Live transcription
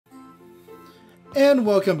And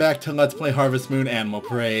welcome back to Let's Play Harvest Moon Animal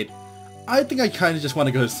Parade. I think I kinda just want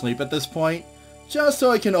to go to sleep at this point, just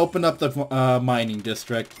so I can open up the mining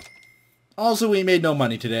district. Also, we made no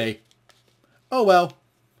money today. Oh well.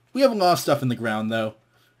 We have a lot of stuff in the ground though.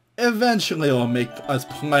 Eventually it'll make us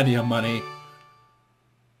plenty of money.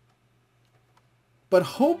 But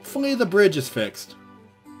hopefully the bridge is fixed.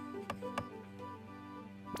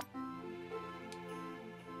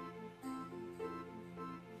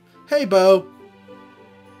 Hey, Bo.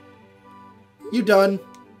 You done?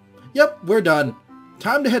 Yep, we're done.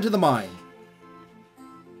 Time to head to the mine.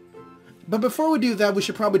 But before we do that, we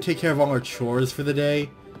should probably take care of all our chores for the day.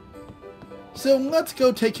 So let's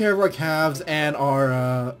go take care of our calves and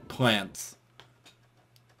our plants.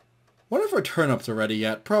 Wonder if our turnips are ready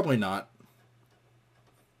yet? Probably not.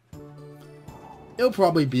 It'll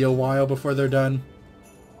probably be a while before they're done.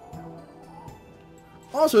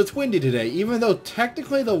 Also, it's windy today, even though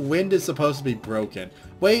technically the wind is supposed to be broken.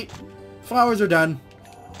 Wait, flowers are done.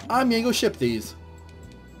 I'm gonna go ship these.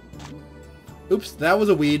 Oops, that was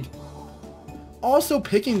a weed. Also,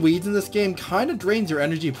 picking weeds in this game kinda drains your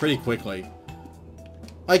energy pretty quickly.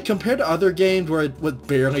 Like, compared to other games where it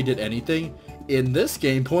barely did anything, in this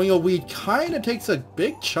game, pulling a weed kinda takes a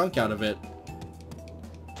big chunk out of it.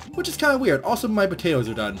 Which is kinda weird. Also, my potatoes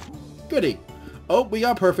are done. Goody. Oh, we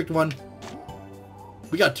got a perfect one.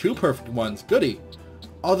 We got two perfect ones. Goody.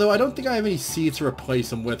 Although I don't think I have any seeds to replace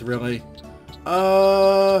them with, really.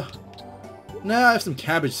 Nah, I have some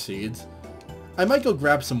cabbage seeds. I might go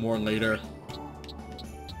grab some more later.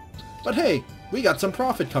 But hey, we got some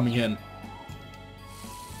profit coming in.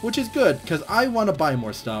 Which is good, because I want to buy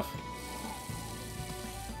more stuff.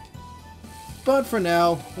 But for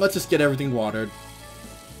now, let's just get everything watered.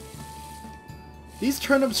 These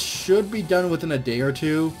turnips should be done within a day or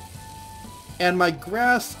two. And my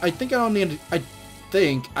grass, I think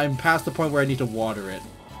I'm past the point where I need to water it.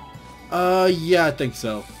 Yeah, I think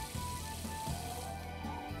so.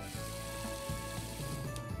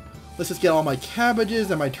 Let's just get all my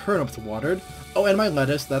cabbages and my turnips watered. Oh, and my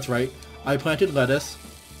lettuce, that's right. I planted lettuce.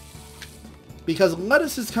 Because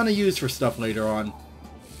lettuce is kind of used for stuff later on.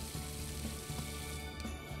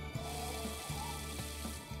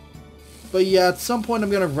 But yeah, at some point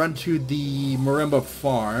I'm going to run to the Marimba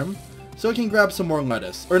farm. So I can grab some more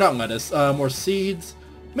lettuce. Or not lettuce, more seeds.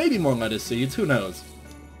 Maybe more lettuce seeds, who knows.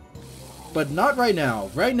 But not right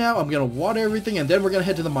now. Right now I'm going to water everything and then we're going to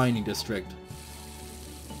head to the mining district.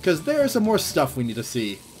 Because there's some more stuff we need to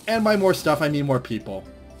see. And by more stuff I mean more people.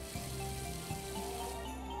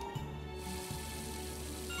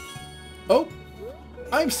 Oh!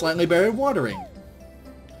 I'm slightly better at watering.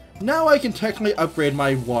 Now I can technically upgrade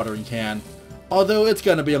my watering can. Although it's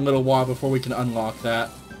going to be a little while before we can unlock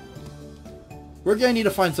that. We're gonna need to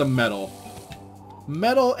find some metal.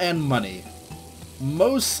 Metal and money.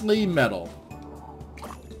 Mostly metal.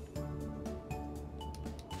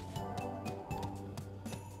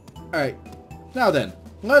 Alright, now then,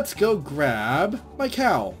 let's go grab my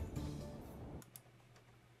cow.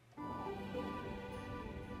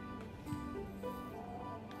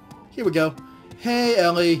 Here we go. Hey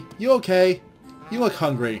Ellie, you okay? You look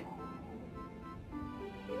hungry.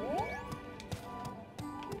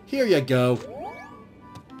 Here you go.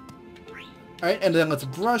 Alright, and then let's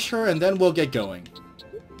brush her, and then we'll get going.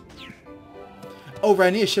 Oh, right, I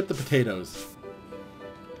need to ship the potatoes.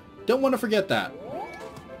 Don't want to forget that.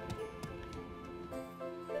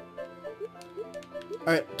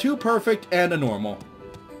 Alright, two perfect and a normal.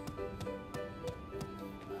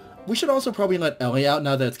 We should also probably let Ellie out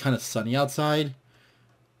now that it's kind of sunny outside.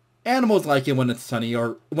 Animals like it when it's sunny,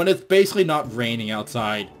 or when it's basically not raining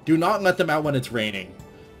outside. Do not let them out when it's raining.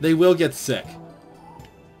 They will get sick.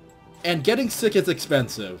 And getting sick is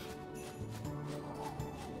expensive.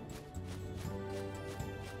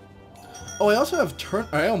 Oh, I also have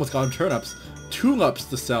I almost got turnips. Tulips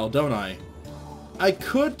to sell, don't I? I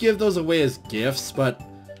could give those away as gifts, but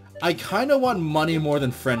I kinda want money more than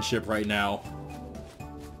friendship right now.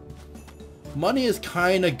 Money is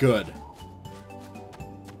kinda good.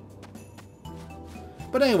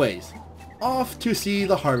 But anyways, off to see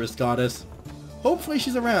the Harvest Goddess. Hopefully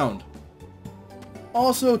she's around.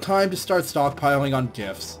 Also, time to start stockpiling on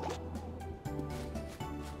gifts.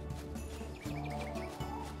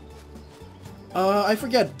 I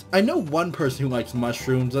forget. I know one person who likes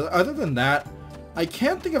mushrooms. Other than that, I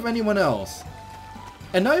can't think of anyone else.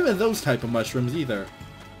 And not even those type of mushrooms either.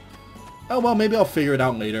 Oh well, maybe I'll figure it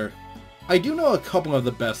out later. I do know a couple of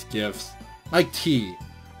the best gifts. Like tea.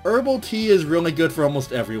 Herbal tea is really good for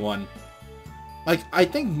almost everyone. Like, I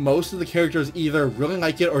think most of the characters either really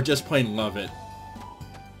like it or just plain love it.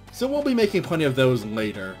 So we'll be making plenty of those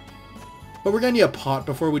later. But we're gonna need a pot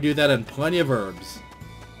before we do that and plenty of herbs.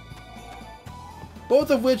 Both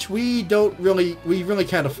of which we really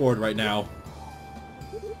can't afford right now.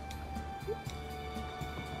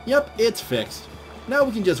 Yep, it's fixed. Now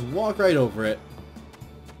we can just walk right over it.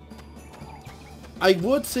 I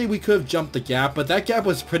would say we could have jumped the gap, but that gap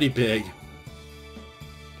was pretty big.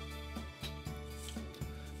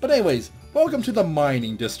 But anyways, welcome to the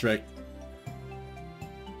mining district.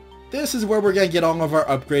 This is where we're going to get all of our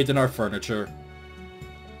upgrades and our furniture.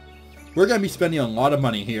 We're going to be spending a lot of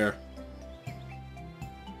money here.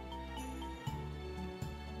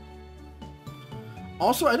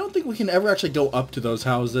 Also, I don't think we can ever actually go up to those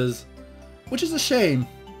houses, which is a shame.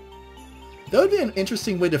 That would be an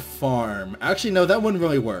interesting way to farm. Actually, no, that wouldn't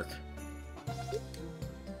really work.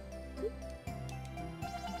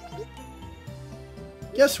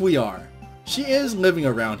 Yes, we are. She is living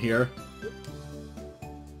around here.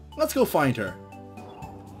 Let's go find her.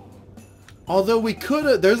 Although we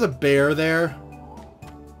could... There's a bear there.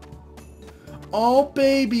 Oh,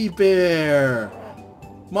 baby bear.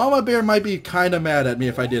 Mama bear might be kind of mad at me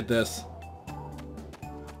if I did this.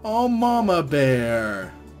 Oh, mama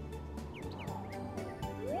bear.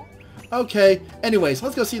 Okay, anyways,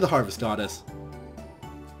 let's go see the Harvest Goddess.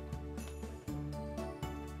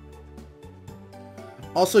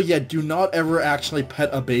 Also, yeah, do not ever actually pet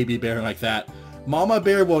a baby bear like that. Mama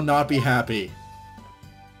bear will not be happy.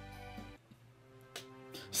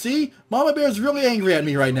 See? Mama bear is really angry at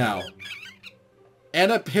me right now.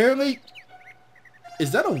 And apparently...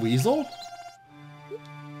 Is that a weasel?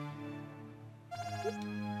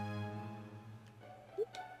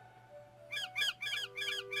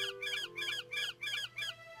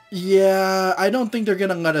 Yeah, I don't think they're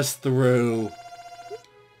gonna let us through.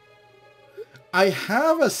 I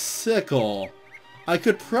have a sickle. I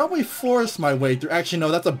could probably force my way through. Actually, no,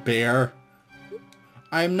 that's a bear.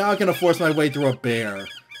 I'm not gonna force my way through a bear.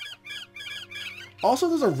 Also,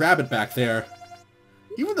 there's a rabbit back there.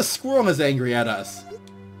 Even the squirrel is angry at us.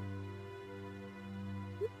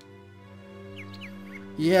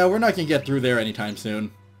 Yeah, we're not gonna get through there anytime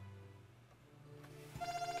soon.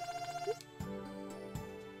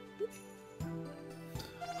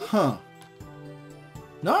 Huh.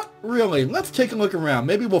 Not really. Let's take a look around.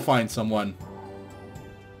 Maybe we'll find someone.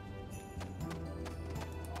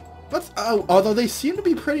 Although they seem to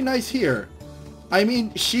be pretty nice here. I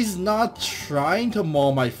mean, she's not trying to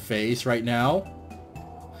maul my face right now.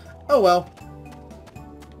 Oh well.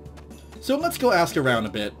 So let's go ask around a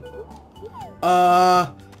bit.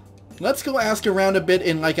 Let's go ask around a bit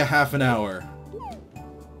in like a half an hour.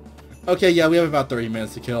 Okay, yeah, we have about 30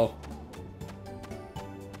 minutes to kill.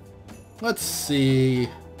 Let's see.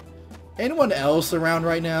 Anyone else around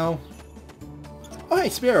right now? Oh, hey,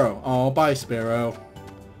 Sparrow. Oh, bye, Sparrow.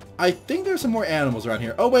 I think there's some more animals around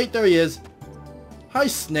here. Oh, wait, there he is. Hi,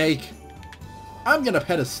 Snake. I'm gonna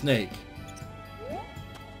pet a snake.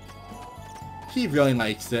 He really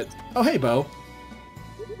likes it. Oh, hey, Bo.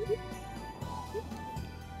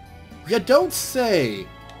 You don't say.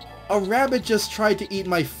 A rabbit just tried to eat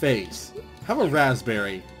my face. Have a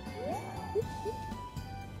raspberry.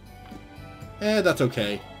 That's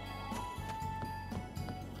okay.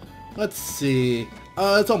 Let's see.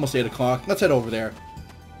 It's almost 8 o'clock. Let's head over there.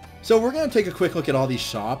 So we're going to take a quick look at all these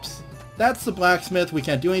shops. That's the blacksmith. We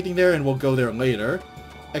can't do anything there, and we'll go there later.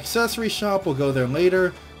 Accessory shop, we'll go there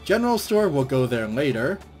later. General store, we'll go there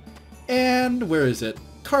later. And where is it?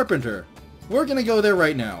 Carpenter. We're going to go there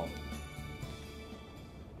right now.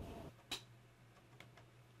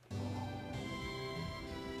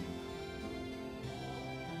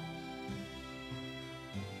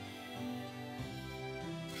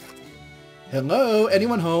 Hello?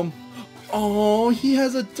 Anyone home? Oh, he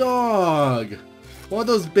has a dog! One of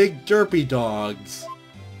those big derpy dogs.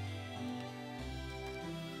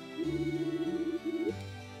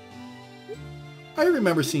 I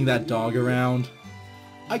remember seeing that dog around.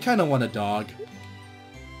 I kinda want a dog.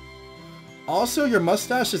 Also, your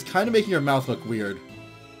mustache is kinda making your mouth look weird.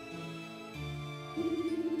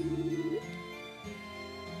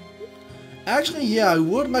 Actually, yeah, I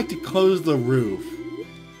would like to close the roof.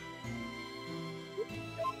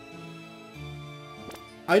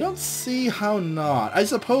 I don't see how not. I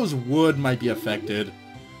suppose wood might be affected.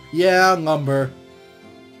 Yeah, lumber.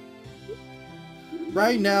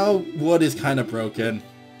 Right now, wood is kind of broken.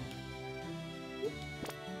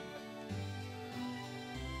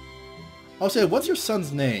 I'll say, what's your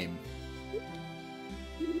son's name?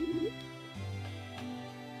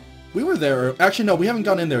 We were there. Actually, no, we haven't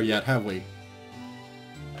gone in there yet, have we?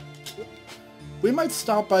 We might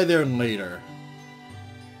stop by there later.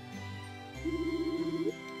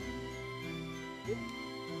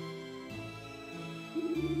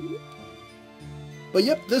 But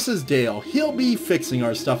yep, this is Dale. He'll be fixing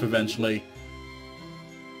our stuff eventually.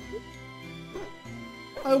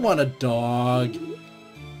 I want a dog.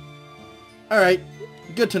 Alright,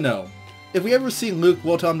 good to know. If we ever see Luke,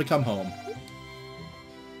 we'll tell him to come home.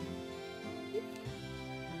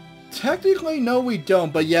 Technically, no we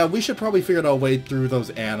don't, but yeah, we should probably figure out a way through those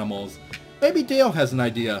animals. Maybe Dale has an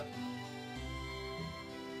idea.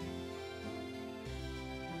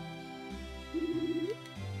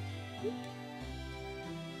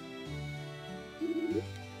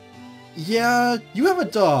 Yeah, you have a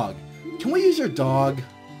dog. Can we use your dog?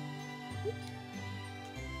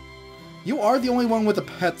 You are the only one with a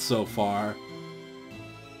pet so far.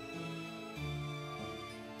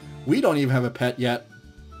 We don't even have a pet yet.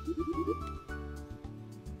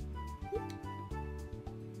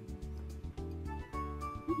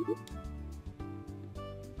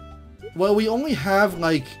 Well, we only have,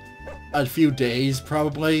 like, a few days,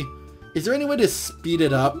 probably. Is there any way to speed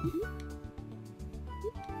it up?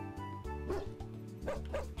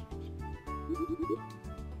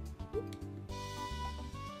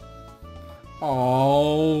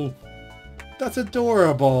 Oh, that's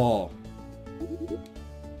adorable.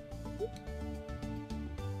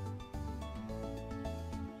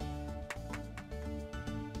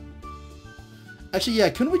 Actually, yeah,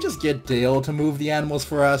 couldn't we just get Dale to move the animals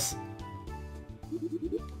for us?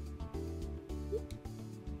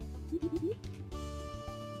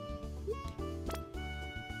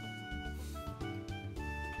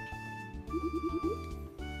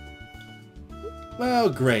 Well,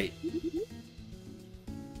 great.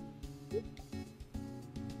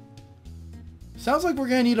 Sounds like we're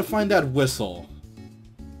gonna need to find that whistle.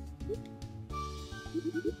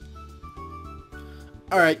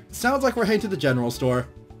 Alright, sounds like we're heading to the general store.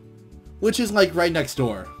 Which is like right next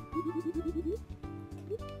door.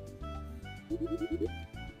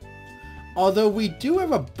 Although we do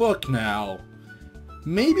have a book now.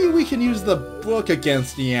 Maybe we can use the book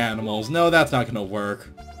against the animals. No, that's not gonna work.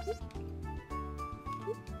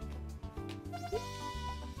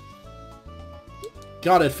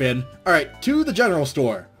 Got it, Finn. Alright, to the general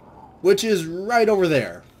store. Which is right over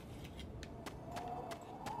there.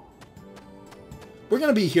 We're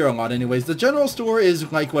gonna be here a lot anyways. The general store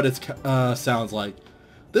is like what it sounds like.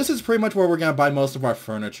 This is pretty much where we're gonna buy most of our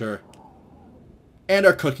furniture. And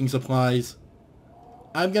our cooking supplies.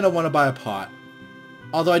 I'm gonna want to buy a pot.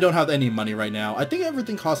 Although I don't have any money right now. I think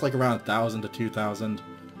everything costs like around 1,000 to 2,000.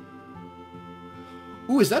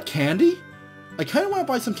 Ooh, is that candy? I kinda want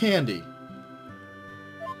to buy some candy.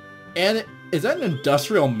 And is that an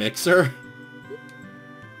industrial mixer?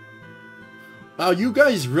 Wow, you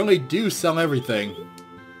guys really do sell everything.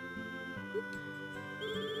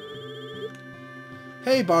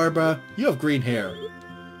 Hey Barbara, you have green hair.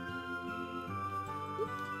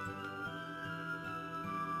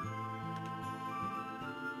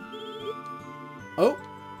 Oh,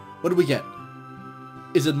 what do we get?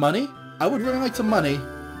 Is it money? I would really like some money.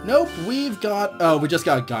 Nope, we've got... Oh, we just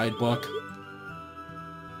got a guidebook.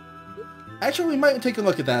 Actually, we might take a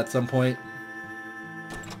look at that at some point.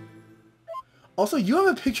 Also, you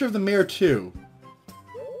have a picture of the mayor too.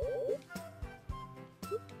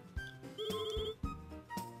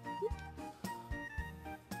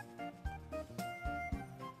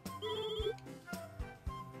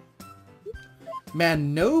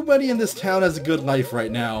 Man, nobody in this town has a good life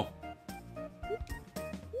right now.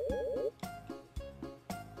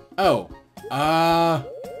 Oh,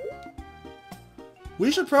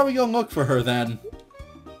 we should probably go look for her then.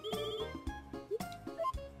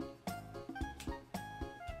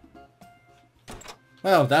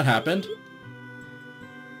 Well, that happened.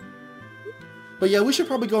 But yeah, we should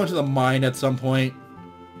probably go into the mine at some point.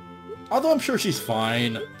 Although I'm sure she's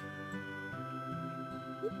fine.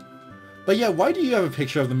 But yeah, why do you have a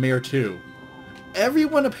picture of the mayor too?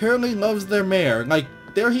 Everyone apparently loves their mayor. Like,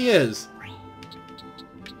 there he is.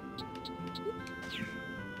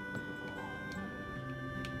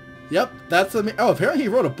 Yep, that's the... Oh, apparently he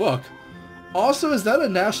wrote a book. Also, is that a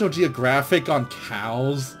National Geographic on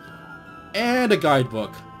cows? And a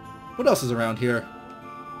guidebook. What else is around here?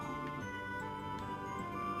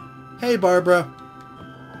 Hey, Barbara.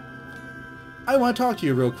 I want to talk to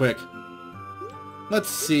you real quick. Let's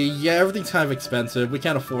see. Yeah, everything's kind of expensive. We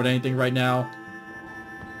can't afford anything right now.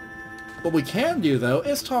 What we can do, though,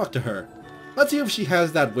 is talk to her. Let's see if she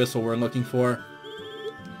has that whistle we're looking for.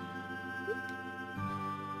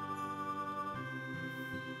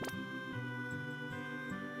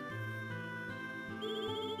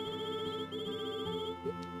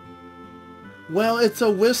 Well, it's a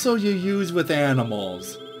whistle you use with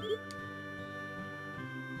animals.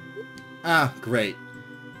 Ah, great.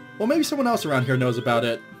 Well, maybe someone else around here knows about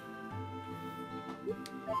it.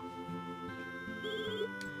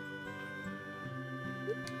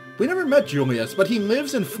 We never met Julius, but he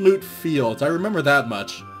lives in Flute Fields. I remember that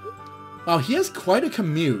much. Wow, he has quite a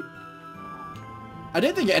commute. I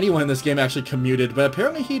didn't think anyone in this game actually commuted, but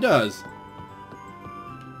apparently he does.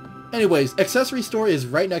 Anyways, accessory store is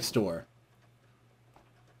right next door.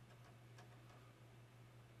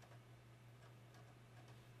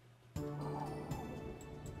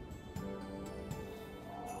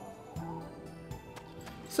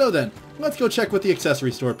 So then, let's go check with the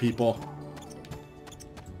accessory store people.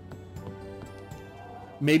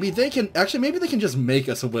 Maybe they can... Actually, maybe they can just make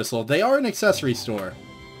us a whistle. They are an accessory store.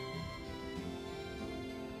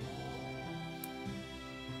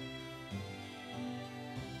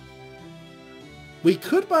 We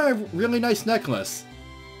could buy a really nice necklace.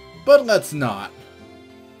 But let's not.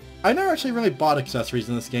 I never actually really bought accessories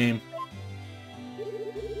in this game.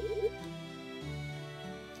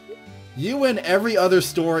 You and every other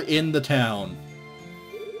store in the town.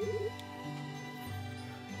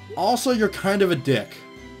 Also, you're kind of a dick.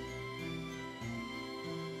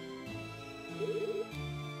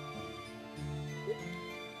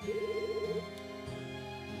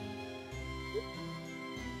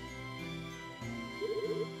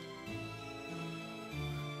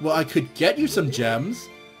 Well, I could get you some gems.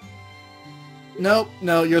 Nope,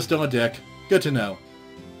 no, you're still a dick. Good to know.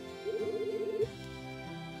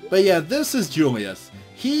 But yeah, this is Julius.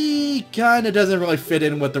 He kinda doesn't really fit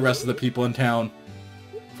in with the rest of the people in town.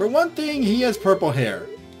 For one thing, he has purple hair.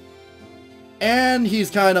 And he's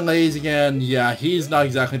kinda lazy and yeah, he's not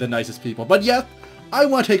exactly the nicest people. But yeah, I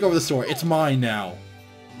want to take over the store. It's mine now.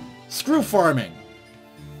 Screw farming.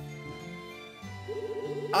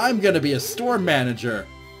 I'm gonna be a store manager.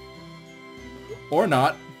 Or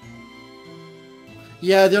not.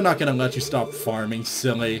 Yeah, they're not gonna let you stop farming,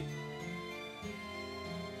 silly.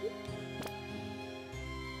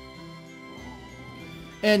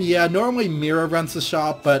 And yeah, normally Mira runs the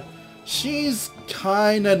shop, but she's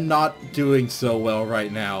kinda not doing so well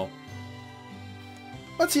right now.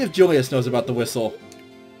 Let's see if Julius knows about the whistle.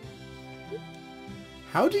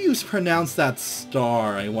 How do you pronounce that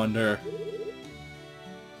star, I wonder?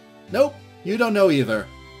 Nope, you don't know either.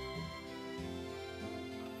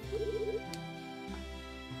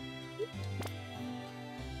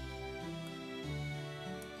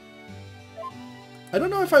 I don't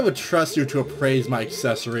know if I would trust you to appraise my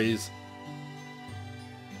accessories.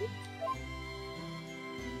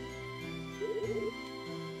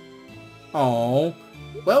 Oh,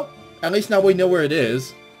 well, at least now we know where it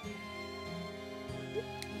is.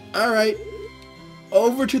 Alright,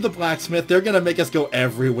 over to the blacksmith. They're gonna make us go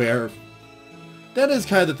everywhere. That is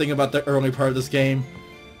kind of the thing about the early part of this game.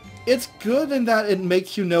 It's good in that it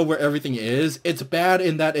makes you know where everything is. It's bad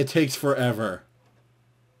in that it takes forever.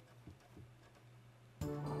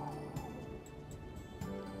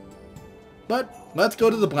 But let's go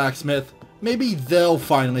to the blacksmith. Maybe they'll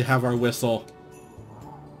finally have our whistle.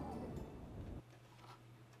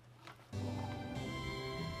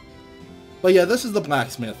 But yeah, this is the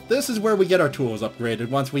blacksmith. This is where we get our tools upgraded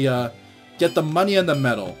once we get the money and the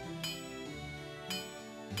metal.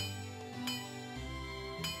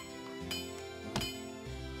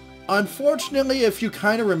 Unfortunately, if you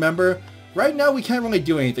kind of remember, right now we can't really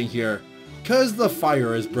do anything here, because the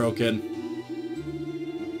fire is broken.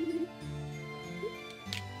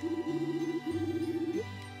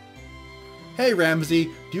 Hey Ramsey,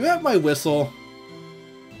 do you have my whistle?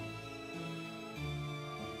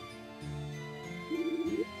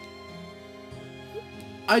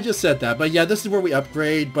 I just said that, but yeah, this is where we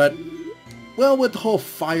upgrade, but well, with the whole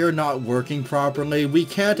fire not working properly, we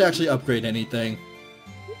can't actually upgrade anything.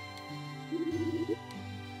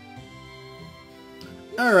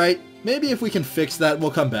 Alright, maybe if we can fix that,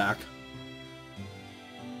 we'll come back.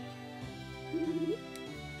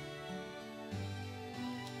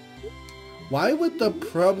 Why would the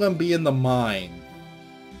problem be in the mine?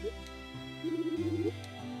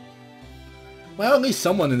 Well, at least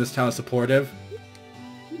someone in this town is supportive.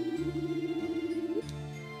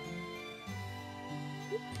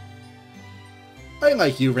 I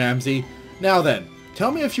like you, Ramsey. Now then,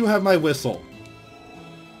 tell me if you have my whistle.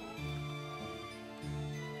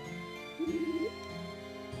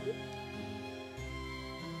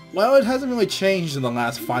 Well, it hasn't really changed in the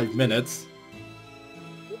last 5 minutes.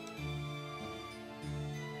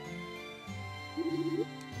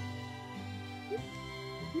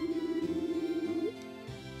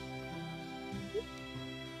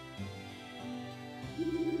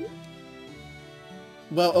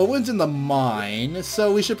 Well, Owen's in the mine,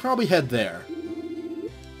 so we should probably head there.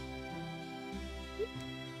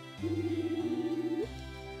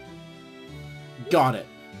 Got it.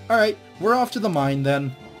 Alright, we're off to the mine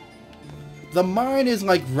then. The mine is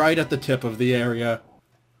like right at the tip of the area.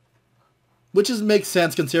 Which makes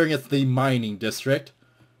sense considering it's the mining district.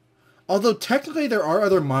 Although technically there are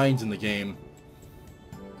other mines in the game.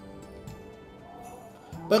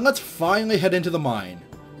 But let's finally head into the mine.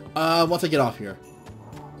 Once I get off here.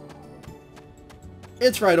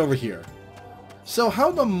 It's right over here. So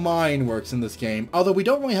how the mine works in this game, although we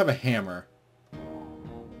don't really have a hammer.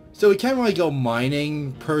 So we can't really go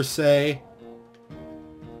mining, per se.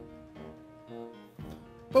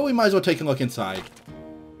 But we might as well take a look inside.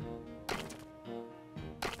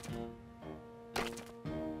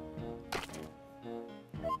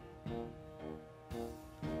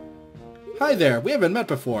 Hi there, we haven't met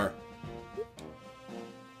before.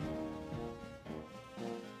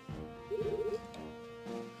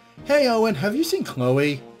 Hey Owen, have you seen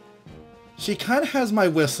Chloe? She kinda has my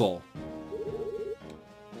whistle.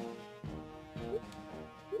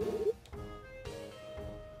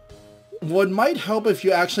 What might help if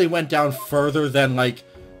you actually went down further than like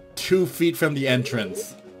 2 feet from the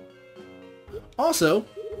entrance. Also,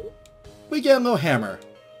 we get a little hammer.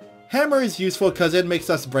 Hammer is useful because it makes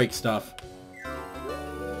us break stuff.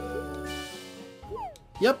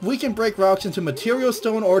 Yep, we can break rocks into material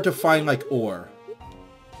stone or to find like ore.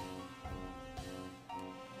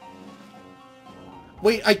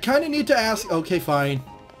 Wait, I kinda need to ask... Okay, fine.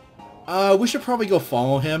 We should probably go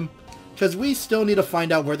follow him. Because we still need to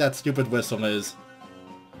find out where that stupid whistle is.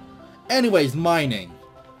 Anyways, mining.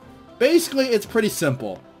 Basically, it's pretty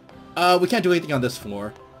simple. We can't do anything on this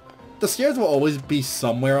floor. The stairs will always be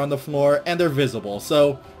somewhere on the floor, and they're visible,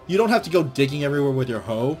 so you don't have to go digging everywhere with your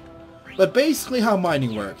hoe. But basically how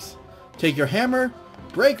mining works. Take your hammer,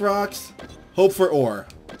 break rocks, hope for ore.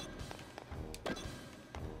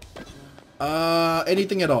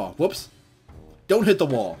 Anything at all. Whoops. Don't hit the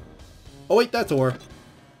wall. Oh wait, that's ore.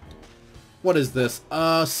 What is this?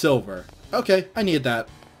 Silver. Okay, I need that.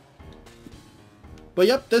 But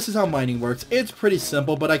yep, this is how mining works. It's pretty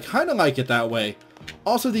simple, but I kinda like it that way.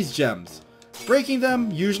 Also these gems. Breaking them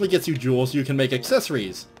usually gets you jewels so you can make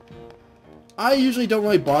accessories. I usually don't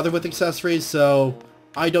really bother with accessories, so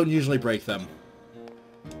I don't usually break them.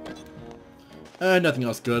 Nothing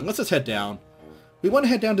else good. Let's just head down. We want to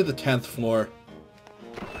head down to the 10th floor.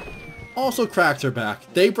 Also, cracks are back.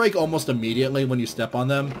 They break almost immediately when you step on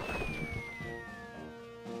them.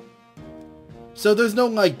 So there's no,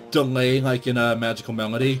 like, delay like in a Magical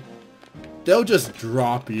Melody. They'll just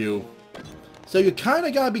drop you. So you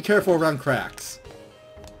kinda gotta be careful around cracks.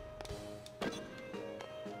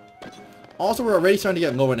 Also, we're already starting to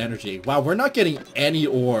get low in energy. Wow, we're not getting any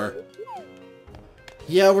ore.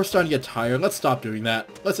 Yeah, we're starting to get tired. Let's stop doing that.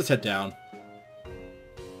 Let's just head down.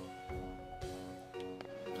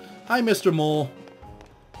 Hi, Mr. Mole.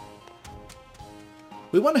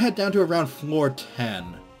 We want to head down to around floor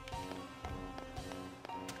 10.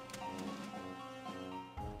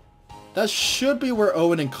 That should be where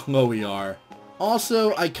Owen and Chloe are.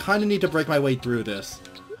 Also, I kind of need to break my way through this.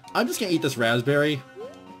 I'm just gonna eat this raspberry.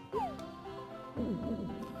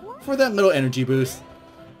 For that little energy boost.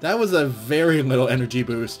 That was a very little energy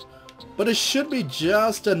boost. But it should be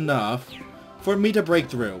just enough for me to break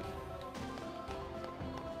through.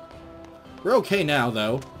 We're okay now,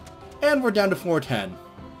 though. And we're down to floor 10.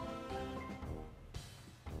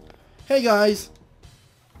 Hey, guys!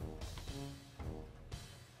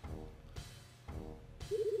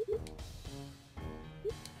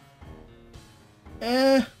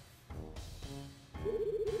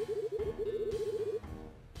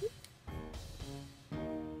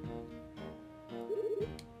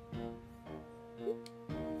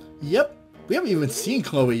 Yep, we haven't even seen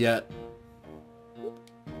Chloe yet.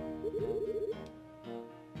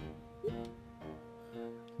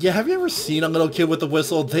 Yeah, have you ever seen a little kid with a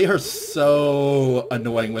whistle? They are so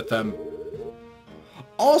annoying with them.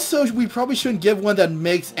 Also, we probably shouldn't give one that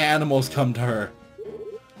makes animals come to her.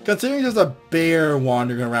 Considering there's a bear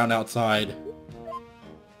wandering around outside.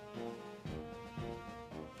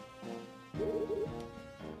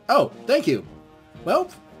 Oh, thank you. Well,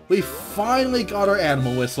 we finally got our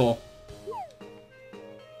animal whistle.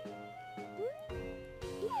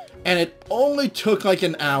 And it only took like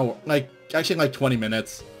an hour, actually like 20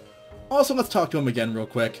 minutes. Also, let's talk to him again real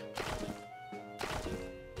quick.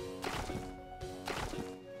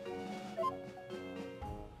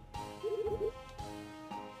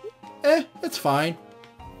 It's fine.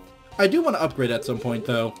 I do want to upgrade at some point,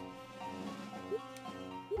 though.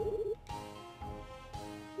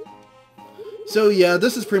 So yeah,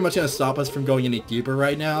 this is pretty much going to stop us from going any deeper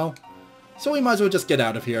right now. So we might as well just get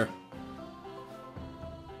out of here.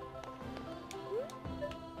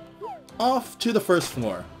 off to the first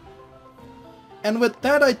floor. And with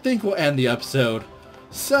that, I think we'll end the episode.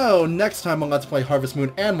 So, next time on Let's Play Harvest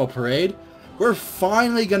Moon Animal Parade, we're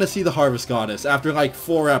finally gonna see the Harvest Goddess after like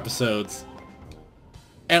 4 episodes.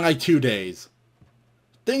 And like 2 days.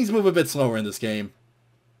 Things move a bit slower in this game.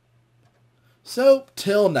 So,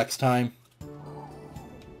 till next time.